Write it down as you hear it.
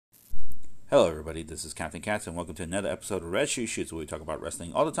Hello, everybody. This is Captain Katz, and welcome to another episode of Red Shoe Shoots, where we talk about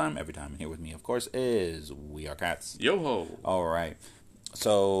wrestling all the time, every time. And here with me, of course, is We Are Cats. Yo ho! All right.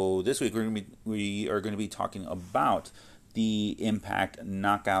 So this week we are going to be talking about the Impact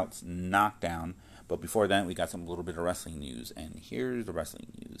Knockouts Knockdown. But before that, we got a little bit of wrestling news, and here's the wrestling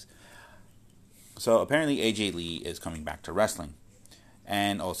news. So apparently, AJ Lee is coming back to wrestling,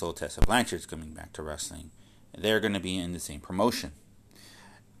 and also Tessa Blanchard's coming back to wrestling. They're going to be in the same promotion.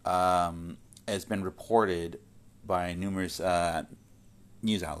 Has been reported by numerous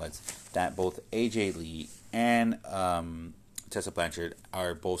news outlets that both AJ Lee and Tessa Blanchard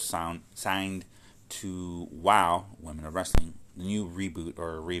are both signed to WOW, Women of Wrestling, the new reboot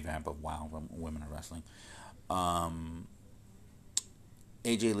or revamp of WOW, Women of Wrestling. AJ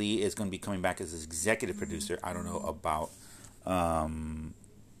Lee is going to be coming back as executive producer. I don't know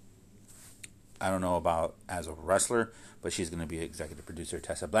about as a wrestler, but she's going to be an executive producer.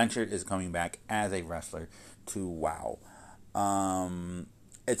 Tessa Blanchard is coming back as a wrestler to WOW.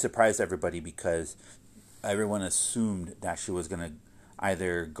 It surprised everybody because everyone assumed that she was going to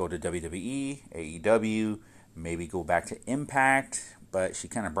either go to WWE, AEW, maybe go back to Impact, but she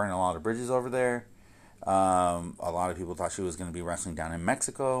kind of burned a lot of bridges over there. A lot of people thought she was going to be wrestling down in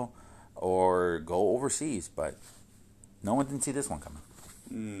Mexico or go overseas, but no one didn't see this one coming.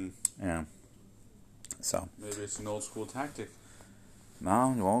 Yeah. So Maybe it's an old school tactic.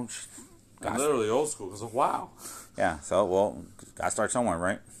 No, well, Literally old school because of WOW. Yeah. So gotta start somewhere,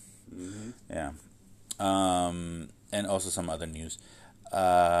 right? Mm-hmm. Yeah. And also some other news.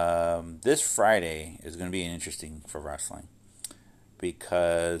 This Friday is going to be interesting for wrestling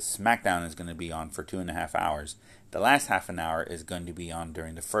because SmackDown is going to be on for 2.5 hours. The last half an hour is going to be on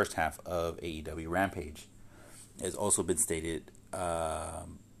during the first half of AEW Rampage. It's also been stated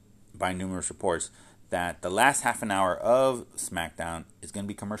by numerous reports that the last half an hour of SmackDown is going to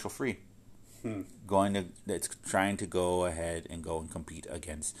be commercial free. It's trying to go ahead and compete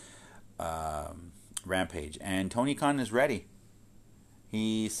against Rampage, and Tony Khan is ready.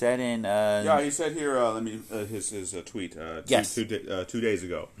 He said in he said here. Let me his tweet. Yes. 2 days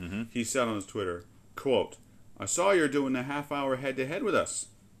ago. Mm-hmm. He said on his Twitter, "Quote: I saw you're doing a half-hour head-to-head with us.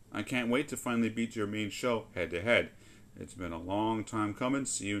 I can't wait to finally beat your main show head-to-head. It's been a long time coming.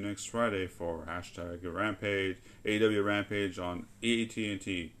 See you next Friday for #Rampage, AEW Rampage on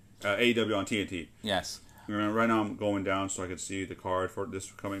AT&T, AEW on TNT." Yes. Right now I'm going down so I can see the card for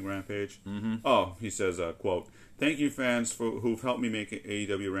this coming Rampage. Mm-hmm. Oh, he says, quote, "Thank you fans who've helped me make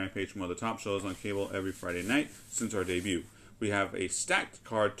AEW Rampage one of the top shows on cable every Friday night since our debut. We have a stacked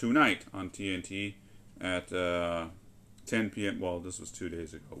card tonight on TNT at 10 p.m. Well, this was 2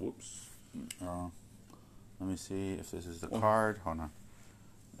 days ago. Whoops. Let me see if this is the card. Hold on.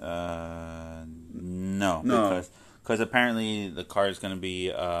 No. Because apparently the card is going to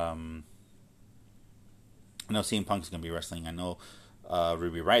be. I know CM Punk is going to be wrestling. I know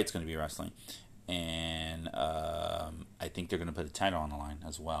Ruby Riot's going to be wrestling, and I think they're going to put the title on the line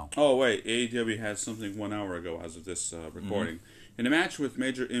as well. Oh wait, AEW had something 1 hour ago as of this recording. Mm-hmm. In a match with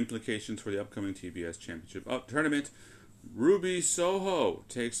major implications for the upcoming TBS Championship tournament, Ruby Soho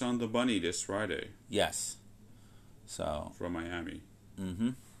takes on the Bunny this Friday. Yes. So from Miami.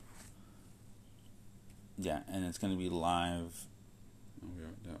 Mm-hmm. Yeah, and it's going to be live. Oh, yeah,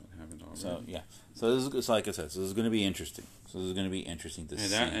 that happened already. So yeah, so this is like I said. So this is going to be interesting. So this is going to be interesting to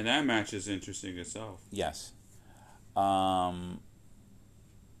see. And that match is interesting itself. Yes. So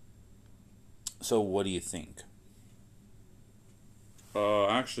what do you think?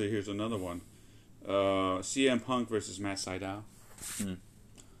 Actually, here's another one. CM Punk versus Matt Sydal.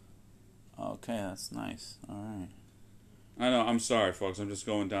 Okay, that's nice. All right. I know. I'm sorry, folks. I'm just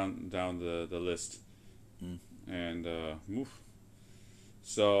going down the list, and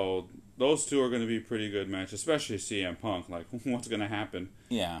so those two are going to be pretty good matches, especially CM Punk. Like, what's going to happen?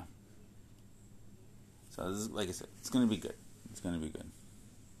 Yeah. So this is, like I said, it's going to be good. It's going to be good.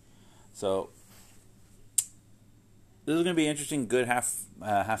 So this is going to be interesting. Good half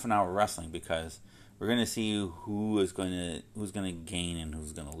an hour wrestling because we're going to see who's going to gain and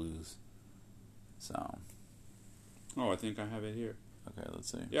who's going to lose. So. Oh, I think I have it here. Okay, let's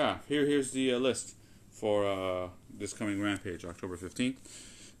see. Yeah, here's the list for this coming Rampage, October 15th.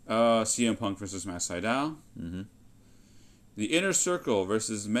 CM Punk versus Matt Sydal. Mm-hmm. The Inner Circle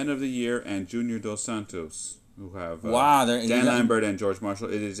versus Men of the Year and Junior Dos Santos, who have Dan Lambert and George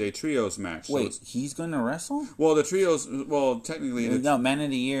Marshall. It is a trios match. Wait, so he's going to wrestle? Well, the trios. Well, technically, no, Man of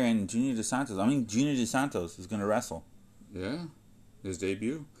the Year and Junior Dos Santos. I mean, Junior Dos Santos is going to wrestle. Yeah, his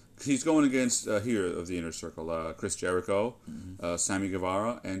debut. He's going against here of the Inner Circle, Chris Jericho, Sammy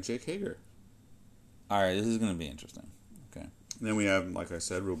Guevara, and Jake Hager. All right, this is going to be interesting. Okay. Then we have, like I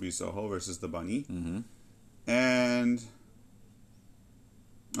said, Ruby Soho versus the Bunny. Mm-hmm. And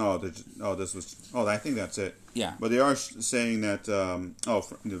I think that's it. Yeah. But they are saying that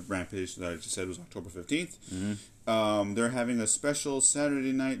the Rampage that I just said was October 15th. Mm-hmm. They're having a special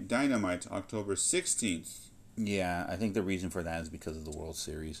Saturday Night Dynamite October 16th. Yeah, I think the reason for that is because of the World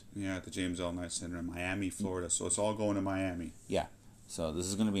Series. Yeah, at the James L. Knight Center in Miami, Florida. So it's all going to Miami. Yeah. So this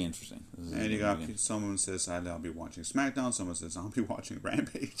is going to be interesting. And you got someone says I'll be watching SmackDown. Someone says I'll be watching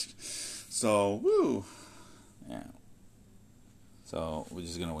Rampage. So woo. Yeah. So we're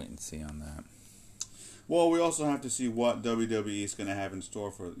just gonna wait and see on that. Well, we also have to see what WWE is going to have in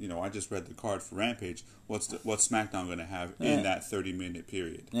store for. I just read the card for Rampage. What's SmackDown going to have in that 30-minute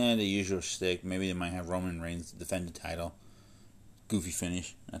period? Yeah, the usual shtick. Maybe they might have Roman Reigns defend the title. Goofy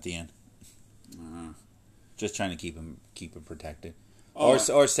finish at the end. Just trying to keep him protected, or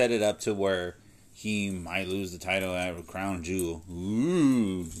set it up to where he might lose the title at Crown Jewel.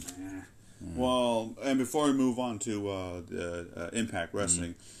 Ooh. Well, and before we move on to Impact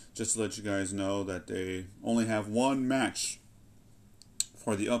Wrestling, just to let you guys know that they only have one match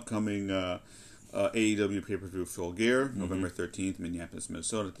for the upcoming AEW pay-per-view Full Gear, November 13th, Minneapolis,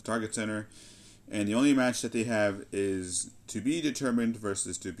 Minnesota, at the Target Center. And the only match that they have is to be determined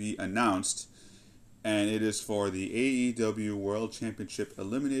versus to be announced. And it is for the AEW World Championship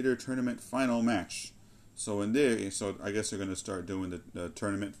Eliminator Tournament final match. So I guess they're going to start doing the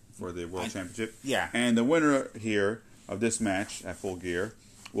tournament for the World Championship. Yeah. And the winner here of this match at Full Gear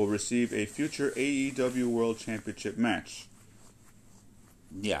will receive a future AEW World Championship match.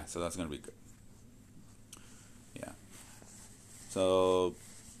 Yeah, so that's going to be good. Yeah. So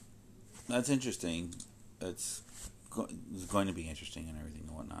that's interesting. It's going to be interesting and everything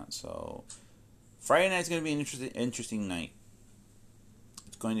and whatnot. So Friday night's going to be an interesting night.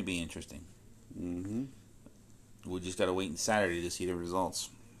 It's going to be interesting. Mm-hmm. We just got to wait on Saturday to see the results.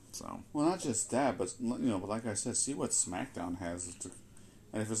 So. Well, not just that, but but like I said, see what SmackDown has,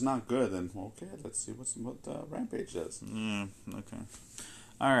 and if it's not good, then okay, let's see what Rampage does. Okay.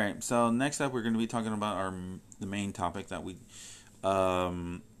 All right. So next up, we're going to be talking about the main topic that we're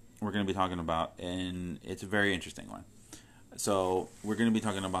going to be talking about, and it's a very interesting one. So we're going to be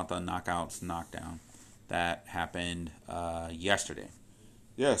talking about the Knockouts Knockdown that happened yesterday.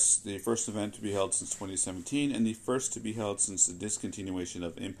 Yes, the first event to be held since 2017, and the first to be held since the discontinuation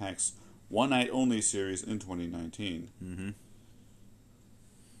of Impact's One Night Only series in 2019. Mm-hmm.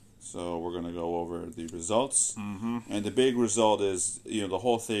 So we're going to go over the results. Mm-hmm. And the big result is, the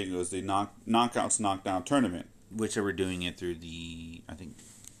whole thing was the Knockouts Knockdown tournament. Which they were doing it through I think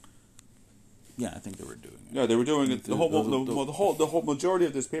they were doing it. Yeah, they were doing it. The whole majority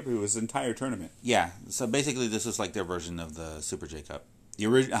of this pay-per-view was the entire tournament. Yeah, so basically this is like their version of the Super J Cup.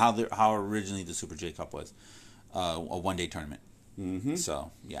 How originally the Super J Cup was a one-day tournament. Mm-hmm.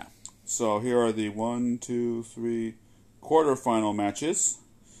 So yeah. So here are the 1, 2, 3 quarterfinal matches.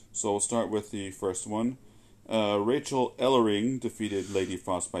 So we'll start with the first one. Rachel Ellering defeated Lady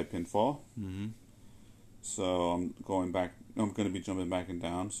Frost by pinfall. Mm-hmm. So I'm going to be jumping back and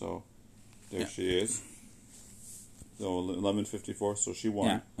down. So there she is. So 11:54. So she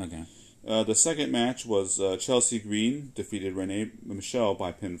won. Yeah. Okay. The second match was Chelsea Green defeated Renee Michelle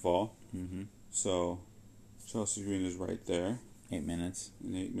by pinfall. Mm-hmm. So Chelsea Green is right there. 8 minutes.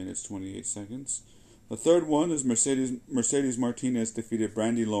 In 8 minutes, 28 seconds. The third one is Mercedes Martinez defeated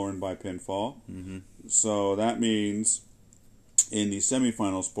Brandi Lauren by pinfall. Mm-hmm. So that means in the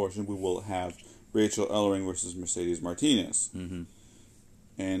semifinals portion we will have Rachel Ellering versus Mercedes Martinez. Mm-hmm.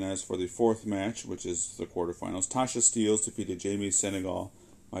 And as for the fourth match, which is the quarterfinals, Tasha Steelz defeated Jamie Senegal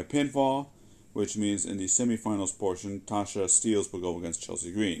by pinfall, which means in the semifinals portion, Tasha Steelz will go against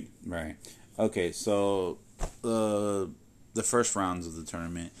Chelsea Green. Right. Okay, so the first rounds of the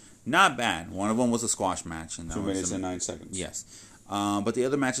tournament, not bad. One of them was a squash match, and 2 minutes and 9 seconds. Yes, but the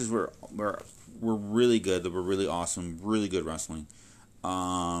other matches were really good. They were really awesome, really good wrestling.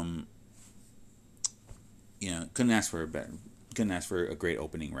 Couldn't ask for a great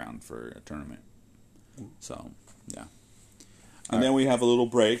opening round for a tournament. So yeah. And then we have a little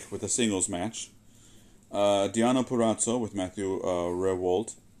break with a singles match. Diana Purrazzo with Matthew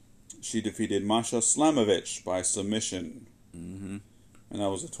Rewold. She defeated Masha Slamovich by submission. Mm-hmm. And that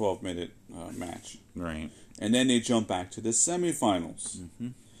was a 12-minute match. Right. And then they jump back to the semifinals. Mm-hmm.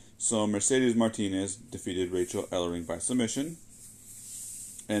 So Mercedes Martinez defeated Rachel Ellering by submission.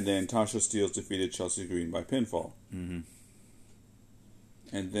 And then Tasha Steelz defeated Chelsea Green by pinfall. Mm-hmm.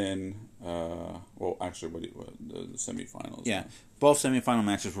 And then, the semifinals. Yeah, both semifinal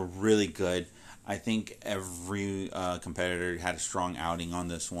matches were really good. I think every competitor had a strong outing on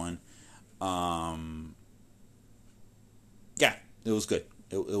this one. Yeah, It was good.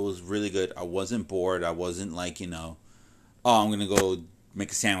 It was really good. I wasn't bored. I wasn't like, oh, I'm going to go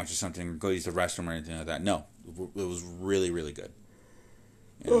make a sandwich or something, or go use the restroom or anything like that. No, it was really, really good.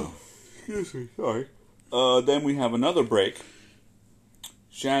 Oh, excuse me. Sorry. Then we have another break.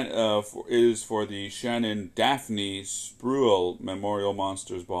 Is for the Shannon Daphne Spruill Memorial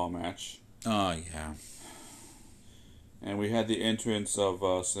Monsters Ball match. Oh, yeah. And we had the entrance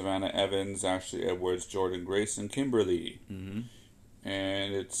of Savannah Evans, Ashley Edwards, Jordan Grace, and Kimberly. Mm-hmm.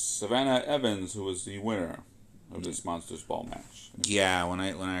 And it's Savannah Evans who was the winner of this Monsters Ball match. Yeah, when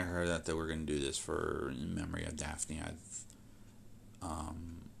I heard that they were going to do this in memory of Daphne, I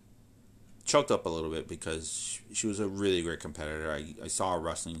choked up a little bit because she was a really great competitor. I saw her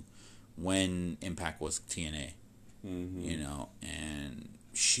wrestling when Impact was TNA, and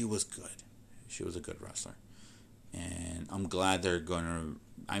she was good. She was a good wrestler, and I'm glad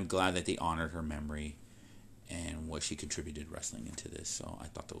that they honored her memory and what she contributed wrestling into this. So I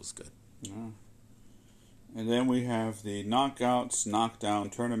thought that was good. Yeah. And then we have the Knockouts Knockdown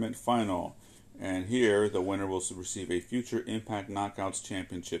Tournament Final. And here, the winner will receive a future Impact Knockouts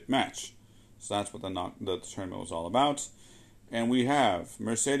Championship match. So that's what the tournament was all about. And we have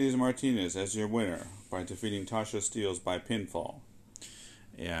Mercedes Martinez as your winner by defeating Tasha Steelz by pinfall.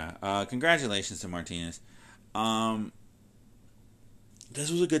 Yeah. Congratulations to Martinez. This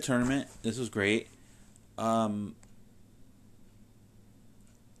was a good tournament. This was great. I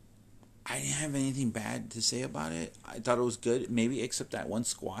didn't have anything bad to say about it. I thought it was good, maybe except that one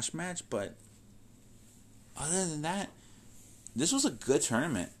squash match. But other than that, this was a good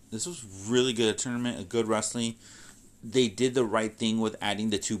tournament. This was really good tournament, a good wrestling. They did the right thing with adding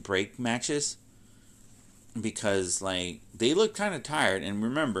the 2 break matches because, they looked kind of tired. And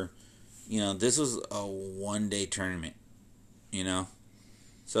remember, this was a 1-day tournament,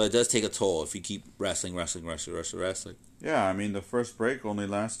 So it does take a toll if you keep wrestling. Yeah, I mean, the first break only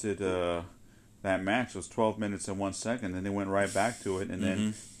lasted, that match was 12 minutes and 1 second, and they went right back to it. And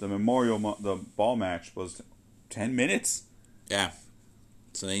then the ball match was 10 minutes. Yeah.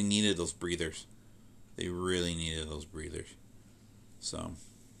 So they needed those breathers. They really needed those breathers. So.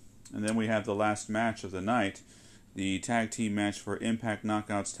 And then we have the last match of the night, the tag team match for Impact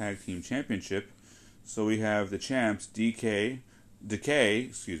Knockouts Tag Team Championship. So we have the champs, Decay,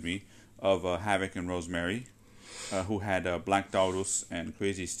 of Havoc and Rosemary, who had Black Taurus and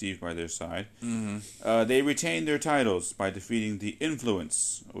Crazy Steve by their side. Mm-hmm. They retained their titles by defeating the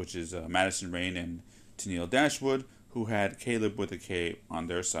Influence, which is Madison Rayne and Tennille Dashwood, who had Caleb with a K on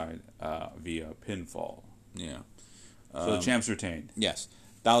their side via pinfall. Yeah. So the champs retained. Yes.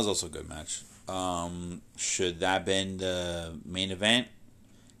 That was also a good match. Should that have been the main event?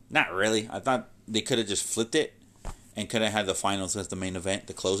 Not really. I thought they could have just flipped it and could have had the finals as the main event,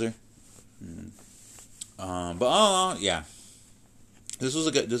 the closer. But yeah, this was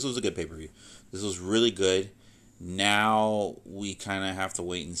a good pay-per-view. This was really good. Now we kind of have to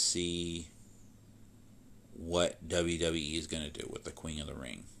wait and see what WWE is going to do with the Queen of the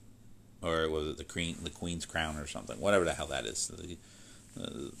Ring, or was it the Queen's Crown or something, whatever the hell that is.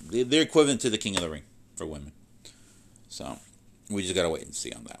 They're equivalent to the King of the Ring for women. So we just got to wait and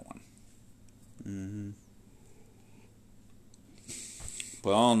see on that one. Mm-hmm.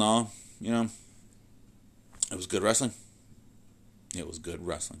 But all in all, it was good wrestling. It was good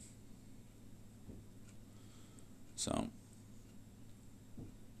wrestling. So,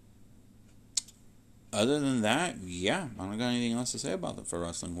 other than that, yeah, I don't got anything else to say about it for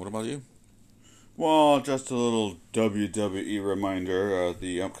wrestling. What about you? Well, just a little WWE reminder,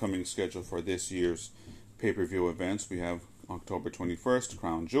 the upcoming schedule for this year's pay-per-view events. We have October 21st,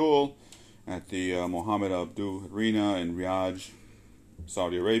 Crown Jewel at the Mohammed Abdul Arena in Riyadh,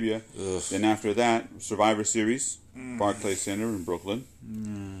 Saudi Arabia. Ugh. Then after that, Survivor Series, Barclays Center in Brooklyn.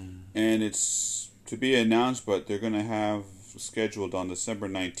 And it's to be announced, but they're going to have scheduled on December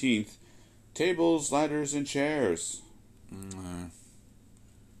 19th, Tables, Ladders, and Chairs.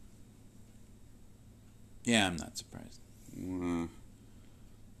 Yeah, I'm not surprised.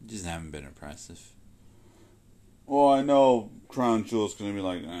 Just haven't been impressive. Well, I know Crown Jewel's going to be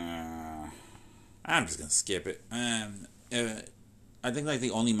like, I'm just going to skip it. I think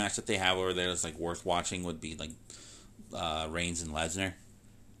the only match that they have over there that's worth watching would be Reigns and Lesnar,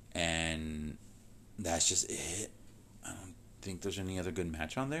 and that's just it. I don't think there's any other good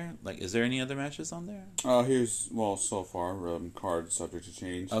match on there. Is there any other matches on there? So far, card subject to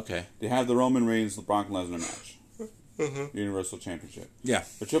change. Okay. They have the Roman Reigns, Brock Lesnar match. Universal Championship. Yeah.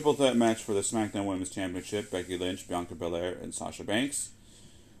 A triple threat match for the SmackDown Women's Championship, Becky Lynch, Bianca Belair, and Sasha Banks.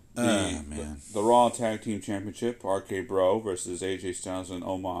 The Raw Tag Team Championship, RK Bro versus AJ Styles and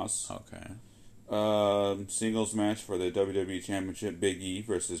Omos. Okay. Singles match for the WWE Championship, Big E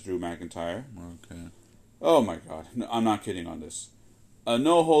versus Drew McIntyre. Okay. Oh my god, no, I'm not kidding on this. A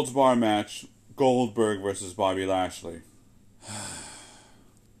no-holds-bar match, Goldberg versus Bobby Lashley.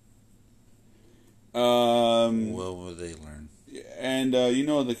 What will they learn? And you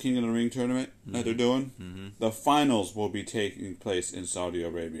know the King of the Ring tournament that they're doing? Mm-hmm. The finals will be taking place in Saudi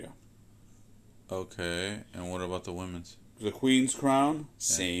Arabia. Okay, and what about the women's? The Queen's Crown,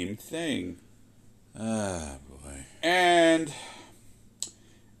 same thing. Ah, boy. And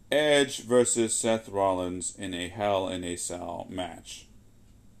Edge versus Seth Rollins in a Hell in a Cell match.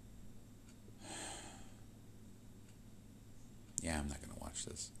 Yeah, I'm not going to watch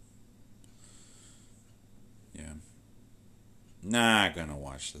this. Yeah. Not going to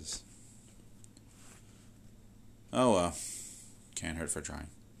watch this. Oh, well. Can't hurt for trying.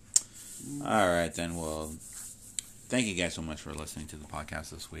 Alright, then, well, thank you guys so much for listening to the podcast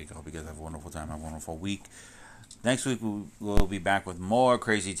this week. I hope you guys have a wonderful time, have a wonderful week. Next week, we'll be back with more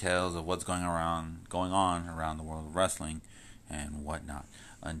crazy tales of what's going on around the world of wrestling and whatnot.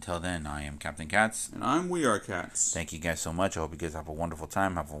 Until then, I am Captain Katz. And I'm We Are Cats. Thank you guys so much. I hope you guys have a wonderful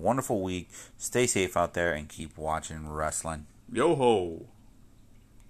time, have a wonderful week. Stay safe out there and keep watching wrestling. Yo ho!